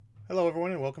Hello,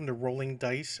 everyone, and welcome to Rolling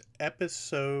Dice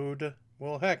episode.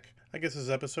 Well, heck, I guess this is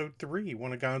episode 3.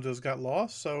 One of Gonzo's got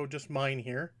lost, so just mine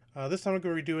here. This time I'm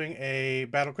going to be doing a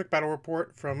quick battle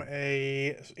report from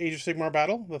a Age of Sigmar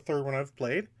battle, the third one I've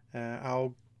played.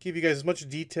 I'll give you guys as much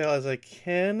detail as I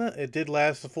can. It did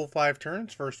last the full 5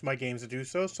 turns, first of my games to do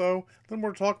so, so a little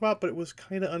more to talk about, but it was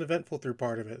kind of uneventful through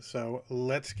part of it, so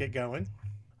let's get going.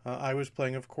 I was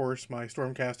playing, of course, my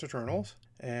Stormcast Eternals,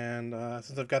 and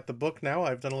since I've got the book now,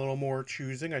 I've done a little more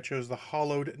choosing. I chose the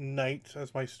Hollowed Knight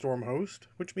as my Storm host,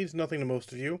 which means nothing to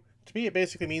most of you. To me, it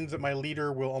basically means that my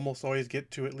leader will almost always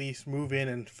get to at least move in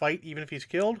and fight, even if he's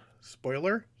killed.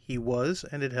 Spoiler, he was,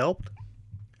 and it helped.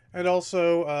 And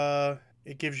also,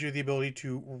 it gives you the ability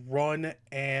to run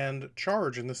and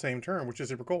charge in the same turn, which is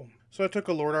super cool. So I took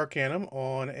a Lord Arcanum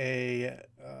on a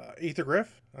Aethergryph,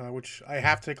 which I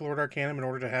have to take a Lord Arcanum in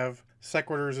order to have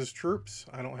Sequitors as troops.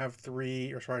 I don't have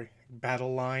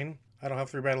battle line. I don't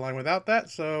have 3 battle line without that,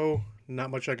 so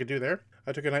not much I could do there.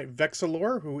 I took a Knight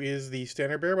Vexillor, who is the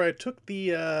standard bearer, but I took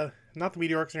the, not the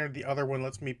Meteoric Standard, the other one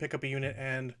lets me pick up a unit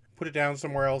and put it down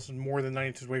somewhere else more than 90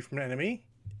 inches away from an enemy.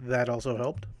 That also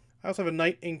helped. I also have a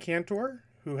Knight Incantor,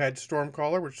 who had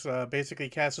Stormcaller, which basically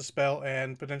casts a spell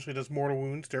and potentially does mortal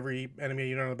wounds to every enemy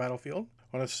unit on the battlefield.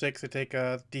 On a 6, they take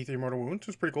D3 mortal wounds,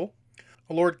 which is pretty cool.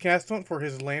 A Lord Castellant for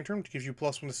his Lantern, which gives you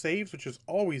 +1 to saves, which is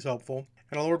always helpful.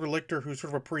 And a Lord Relictor, who's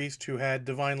sort of a priest, who had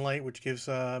Divine Light, which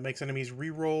makes enemies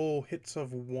reroll hits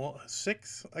of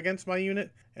 6 against my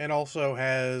unit, and also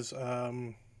has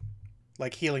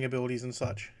healing abilities and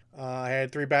such. I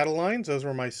had 3 battle lines. Those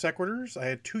were my Sequitors. I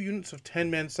had 2 units of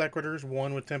 10-men Sequitors,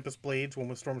 one with Tempest Blades, one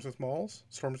with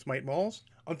Stormsmite Mauls.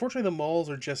 Unfortunately, the Mauls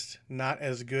are just not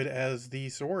as good as the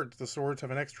swords. The swords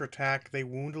have an extra attack. They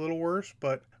wound a little worse,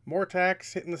 but more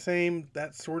attacks, hitting the same,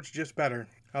 that sword's just better.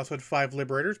 I also had 5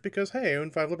 Liberators because, hey, I own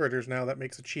 5 Liberators now. That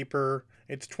makes it cheaper.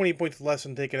 It's 20 points less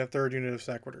than taking a 3rd unit of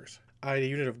Sequitors. I had a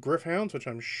unit of Gryph-hounds, which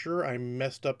I'm sure I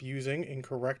messed up using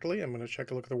incorrectly. I'm going to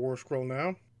check a look at the War Scroll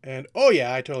now. And, oh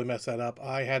yeah, I totally messed that up.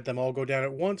 I had them all go down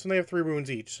at once, and they have 3 wounds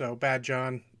each. So, bad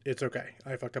John, it's okay.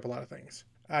 I fucked up a lot of things.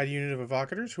 I had a unit of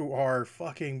Evocators who are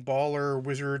fucking baller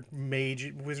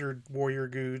wizard warrior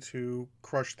goods who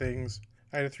crush things.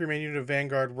 I had a 3-man unit of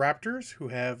Vanguard Raptors who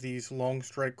have these long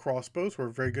strike crossbows who are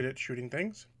very good at shooting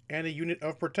things. And a unit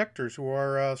of Protectors who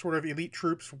are sort of elite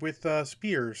troops with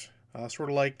spears. Sort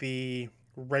of like the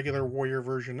regular warrior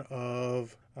version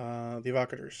of the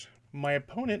Evocators. My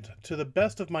opponent, to the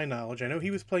best of my knowledge, I know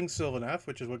he was playing Sylvaneth,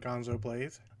 which is what Gonzo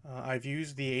plays. I've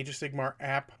used the Age of Sigmar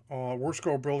app, War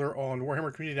Scroll Builder on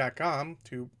WarhammerCommunity.com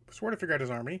to sort of figure out his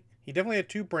army. He definitely had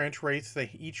 2 branch rates.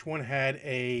 Each one had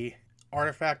a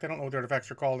artifact. I don't know what the artifacts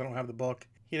are called. I don't have the book.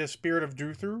 He had a Spirit of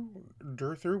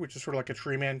Durthu, which is sort of like a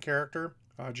tree man character.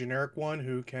 A generic one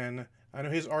who can... I know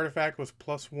his artifact was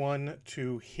 +1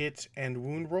 to hit and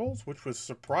wound rolls, which was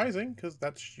surprising, because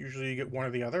that's usually you get one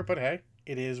or the other, but hey.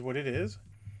 It is what it is.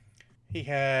 He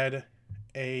had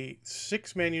a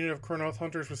 6-man unit of Kurnoth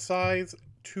Hunters with Scythes,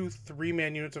 2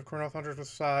 3-man units of Kurnoth Hunters with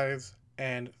Scythes,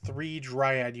 and 3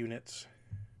 Dryad units.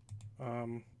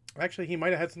 Actually, he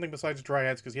might have had something besides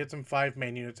Dryads, because he had some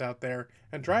 5-man units out there.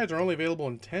 And Dryads are only available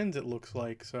in 10s, it looks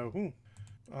like, so,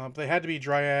 they had to be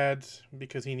Dryads,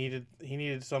 because he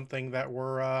needed something that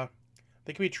were,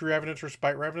 they could be True Revenants or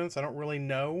Spite Revenants, I don't really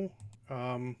know.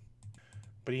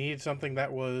 But he needed something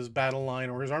that was battle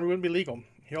line or his army wouldn't be legal.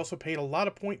 He also paid a lot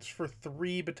of points for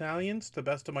 3 battalions, to the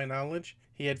best of my knowledge.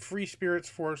 He had Free Spirits,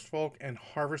 Forest Folk, and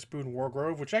Harvest Boon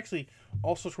Wargrove, which actually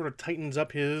also sort of tightens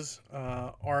up his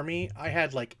army. I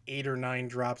had like 8 or 9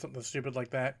 drops, something stupid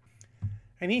like that.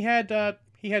 And he had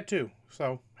 2.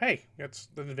 So, hey, that's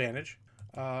an advantage.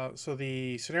 So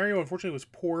the scenario, unfortunately, was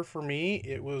poor for me.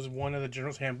 It was one of the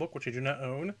General's Handbook, which I do not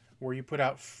own, where you put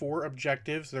out 4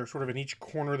 objectives. They're sort of in each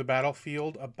corner of the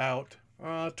battlefield, about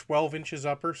 12 inches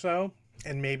up or so,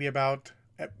 and maybe about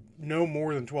no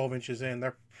more than 12 inches in.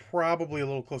 They're probably a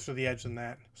little closer to the edge than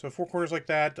that. So 4 corners like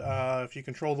that, if you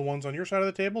control the ones on your side of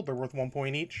the table, they're worth 1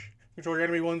 point each. Control your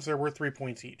enemy ones, they're worth 3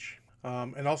 points each.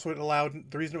 And also it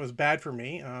allowed, the reason it was bad for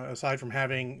me, aside from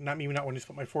having, not wanting to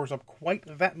split my force up quite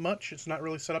that much, it's not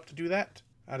really set up to do that,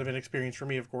 out of inexperience for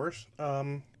me, of course,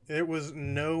 it was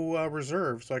no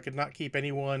reserve, so I could not keep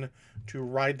anyone to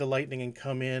ride the lightning and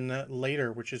come in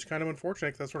later, which is kind of unfortunate,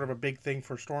 because that's sort of a big thing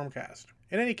for Stormcast.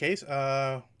 In any case,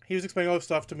 he was explaining all this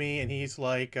stuff to me, and he's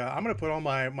like, I'm going to put on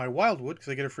my wildwood,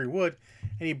 because I get a free wood,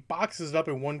 and he boxes it up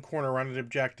in one corner around an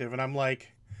objective, and I'm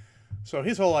like... So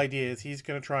his whole idea is he's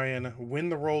going to try and win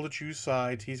the roll to choose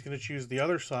sides. He's going to choose the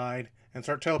other side and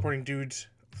start teleporting dudes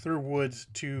through woods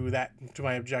to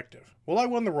my objective. Well, I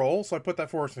won the roll, so I put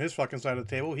that force on his fucking side of the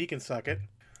table. He can suck it.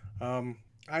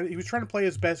 he was trying to play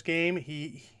his best game.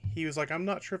 He was like, I'm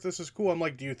not sure if this is cool. I'm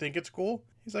like, do you think it's cool?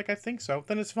 He's like, I think so.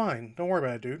 Then it's fine. Don't worry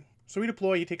about it, dude. So we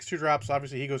deploy. He takes 2 drops.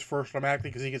 Obviously, he goes first automatically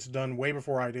because he gets done way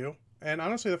before I do. And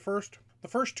honestly, the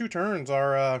first 2 turns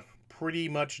are pretty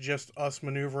much just us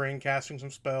maneuvering, casting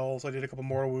some spells. I did a couple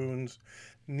mortal wounds.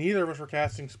 Neither of us were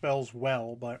casting spells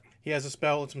well, but he has a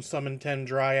spell that lets him summon 10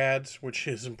 dryads, which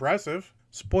is impressive.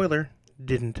 Spoiler,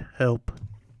 didn't help.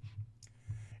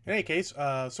 In any case,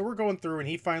 so we're going through, and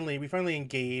we finally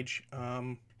engage.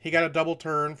 He got a double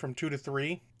turn from 2 to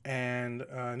 3, and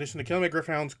in addition to killing my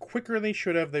Gryph-hounds quicker than they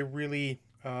should have, they really,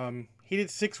 he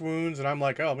did 6 wounds, and I'm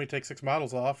like, oh, let me take 6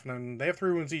 models off, and then they have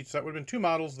 3 wounds each, so that would have been 2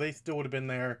 models, they still would have been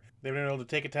there, they would have been able to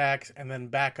take attacks, and then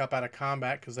back up out of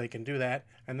combat, because they can do that,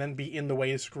 and then be in the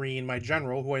way to screen my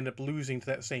general, who I ended up losing to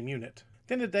that same unit. At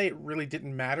the end of the day, it really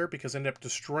didn't matter, because I ended up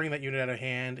destroying that unit out of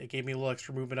hand, it gave me a little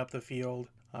extra movement up the field.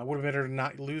 Would have been better to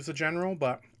not lose the general,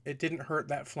 but it didn't hurt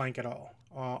that flank at all.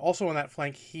 Also on that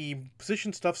flank, he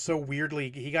positioned stuff so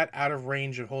weirdly, he got out of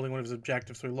range of holding one of his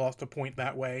objectives, so he lost a point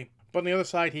that way. But on the other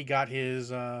side, he got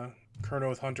his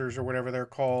Kurnoth Hunters, or whatever they're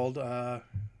called.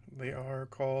 They are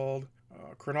called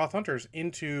Kurnoth Hunters,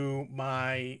 into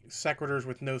my Sequitors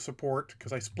with no support,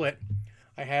 because I split.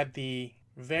 I had the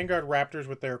Vanguard Raptors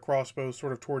with their crossbows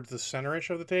sort of towards the center-ish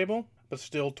of the table, but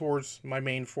still towards my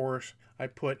main force. I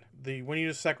put the 1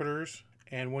 unit of Sequitors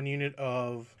and 1 unit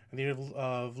of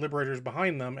Liberators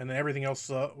behind them, and then everything else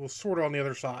was sort of on the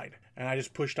other side. And I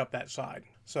just pushed up that side.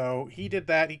 So he did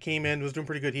that. He came in, was doing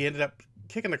pretty good. He ended up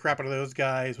kicking the crap out of those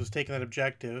guys, was taking that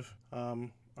objective.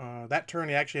 That turn,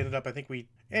 he actually ended up, in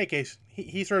any case,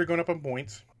 he started going up on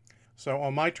points. So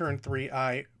on my turn 3,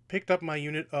 I picked up my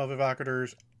unit of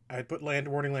Evocators. I had put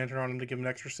Warning Lantern on him to give him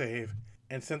an extra save,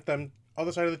 and sent them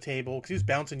other side of the table, because he was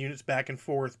bouncing units back and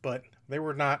forth, but they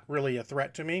were not really a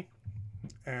threat to me.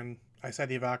 And I set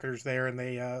the Evocators there, and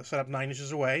they set up 9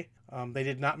 inches away. They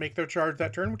did not make their charge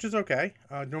that turn, which is okay.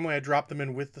 Normally I drop them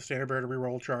in with the Standard Bearer to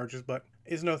reroll charges, but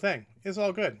is no thing. It's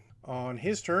all good. On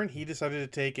his turn, he decided to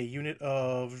take a unit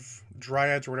of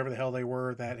Dryads, or whatever the hell they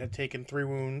were, that had taken 3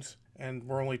 wounds, and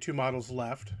were only 2 models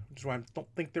left, which is why I don't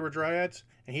think they were Dryads.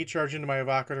 And he charged into my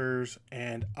Evocators,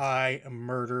 and I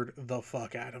murdered the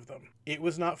fuck out of them. It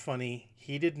was not funny.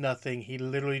 He did nothing. He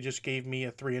literally just gave me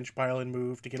a 3-inch pile-in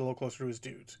move to get a little closer to his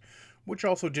dudes, which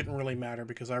also didn't really matter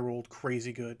because I rolled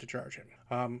crazy good to charge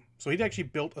him. So he'd actually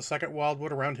built a second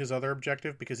Wildwood around his other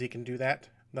objective, because he can do that.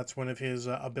 That's one of his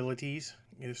abilities,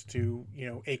 is to,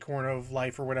 Acorn of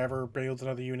Life or whatever, builds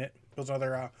another unit, builds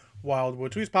another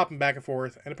Wildwood. So he's popping back and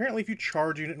forth. And apparently if you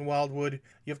charge a unit in Wildwood,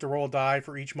 you have to roll a die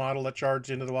for each model that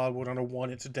charged into the Wildwood. On a 1,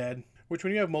 it's dead. Which,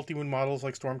 when you have multi-wound models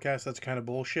like Stormcast, that's kind of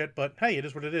bullshit. But hey, it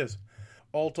is what it is.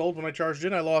 All told, when I charged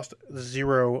in, I lost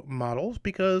 0 models,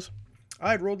 because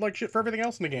I had rolled like shit for everything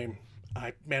else in the game.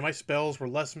 My spells were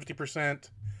less than 50%.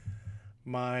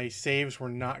 My saves were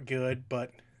not good,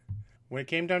 but when it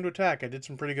came down to attack, I did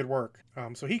some pretty good work.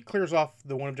 So he clears off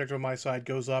the 1 objective on my side,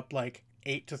 goes up like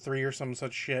 8 to 3 or some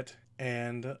such shit,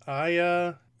 and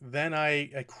I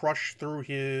crush through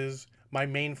my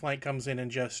main flank comes in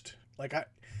and just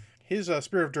his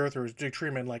Spirit of Durthr, his Dig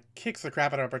Treeman, kicks the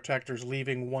crap out of our protectors,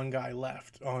 leaving 1 guy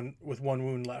left with 1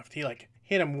 wound left. He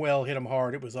hit him well, hit him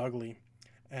hard. It was ugly.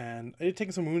 And I did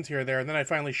take some wounds here and there, and then I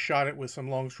finally shot it with some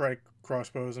long strike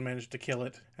crossbows and managed to kill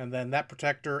it. And then that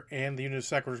protector and the unit of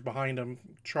Sequitors behind him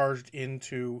charged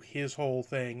into his whole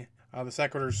thing. The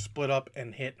Sequitors split up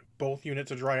and hit both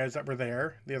units of Dryads that were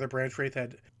there. The other Branch Wraith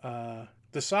had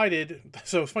decided...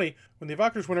 So it's funny, when the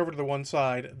Evocators went over to the one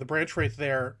side, the Branch Wraith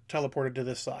there teleported to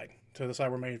this side, to the side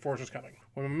where main force was coming.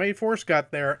 When my main force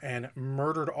got there and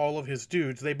murdered all of his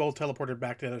dudes, they both teleported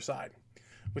back to the other side,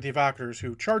 with the Evocators,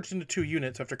 who charged into 2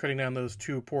 units after cutting down those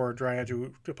 2 poor Dryads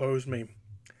who opposed me,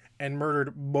 and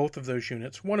murdered both of those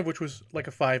units, one of which was like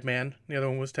a 5-man, the other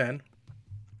one was 10.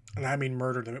 And I mean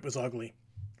murdered them, it was ugly.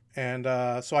 And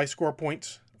so I score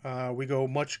points. We go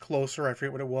much closer, I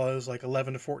forget what it was, like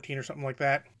 11 to 14 or something like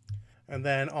that. And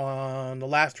then on the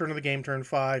last turn of the game, turn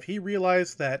 5, he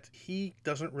realized that he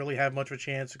doesn't really have much of a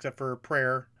chance except for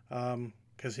prayer,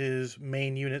 because his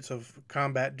main units of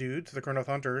combat dudes, the Kurnoth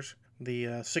Hunters, the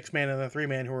 6-man and the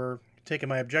 3-man who were taking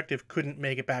my objective, couldn't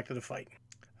make it back to the fight.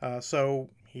 So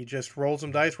he just rolled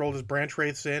some dice, rolled his Branch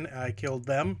Wraiths in, I killed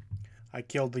them. I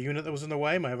killed the unit that was in the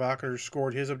way. My Evocators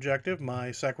scored his objective.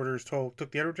 My Sequitors took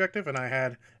the other objective, and I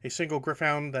had a single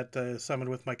Gryph-hound that summoned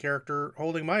with my character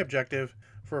holding my objective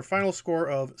for a final score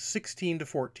of 16 to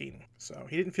 14. So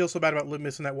he didn't feel so bad about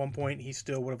missing that 1 point. He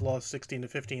still would have lost 16 to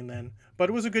 15 then. But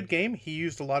it was a good game. He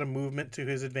used a lot of movement to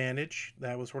his advantage.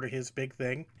 That was sort of his big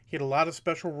thing. He had a lot of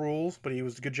special rules, but he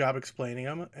was a good job explaining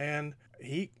them. And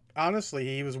honestly,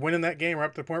 he was winning that game right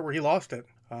up to the point where he lost it.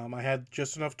 I had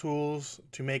just enough tools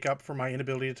to make up for my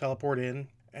inability to teleport in,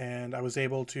 and I was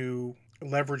able to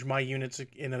leverage my units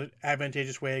in an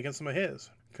advantageous way against some of his.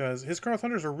 Because his Chrono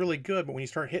Hunters are really good, but when you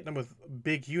start hitting them with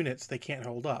big units, they can't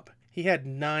hold up. He had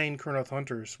 9 Chrono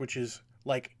Hunters, which is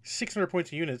like 600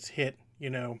 points of units hit,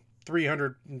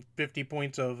 350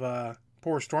 points of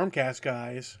poor Stormcast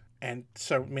guys. And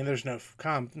so, I mean, there's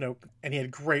and he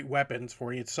had great weapons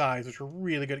for it. He had size, which were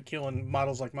really good at killing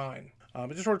models like mine.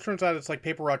 It just sort of turns out it's like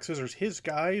paper, rock, scissors. His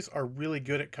guys are really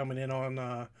good at coming in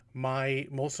on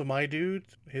most of my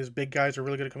dudes. His big guys are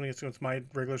really good at coming against my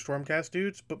regular Stormcast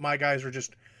dudes, but my guys are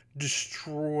just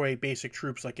destroy basic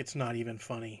troops like it's not even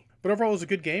funny. But overall, it was a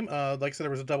good game. Like I said,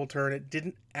 there was a double turn. It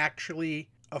didn't actually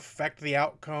affect the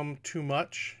outcome too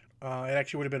much. It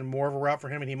actually would have been more of a route for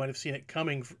him, and he might have seen it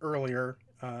coming earlier.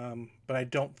 But I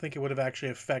don't think it would have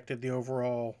actually affected the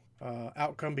overall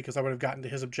outcome, because I would have gotten to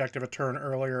his objective a turn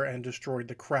earlier and destroyed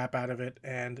the crap out of it,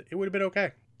 and it would have been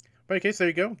okay. But in case, there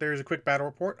you go. There's a quick battle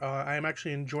report. I am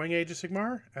actually enjoying Age of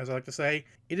Sigmar. As I like to say,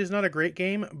 it is not a great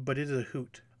game, but it is a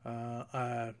hoot.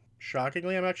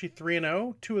 Shockingly, I'm actually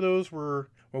 3-0.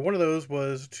 One of those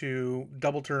was to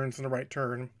double turns in the right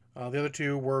turn. The other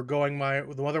two were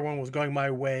the other one was going my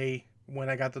way when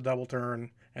I got the double turn,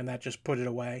 and that just put it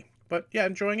away. But yeah,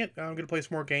 enjoying it. I'm going to play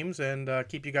some more games and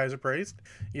keep you guys appraised,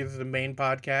 either the main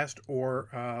podcast or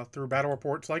through battle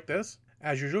reports like this.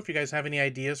 As usual, if you guys have any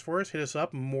ideas for us, hit us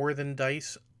up, More Than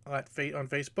Dice on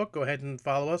Facebook. Go ahead and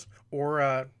follow us,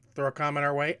 or throw a comment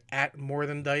our way, at More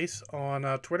Than Dice on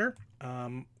Twitter.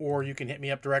 Or you can hit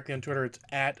me up directly on Twitter. It's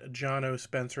at John O.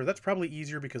 Spencer. That's probably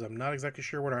easier because I'm not exactly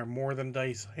sure what our More Than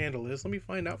Dice handle is. Let me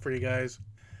find out for you guys.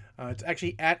 It's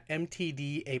actually at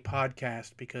MTD a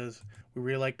podcast, because we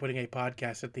really like putting a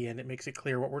podcast at the end. It makes it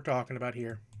clear what we're talking about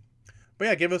here. But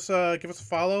yeah, give us a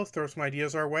follow. Throw some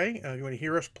ideas our way. If you want to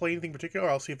hear us play anything particular,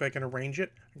 I'll see if I can arrange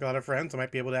it. I've got a lot of friends. I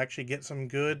might be able to actually get some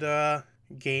good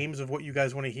games of what you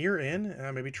guys want to hear in.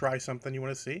 Maybe try something you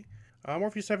want to see. Or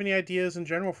if you just have any ideas in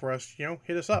general for us,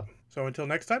 hit us up. So until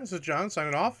next time, this is John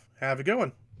signing off. Have a good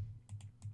one.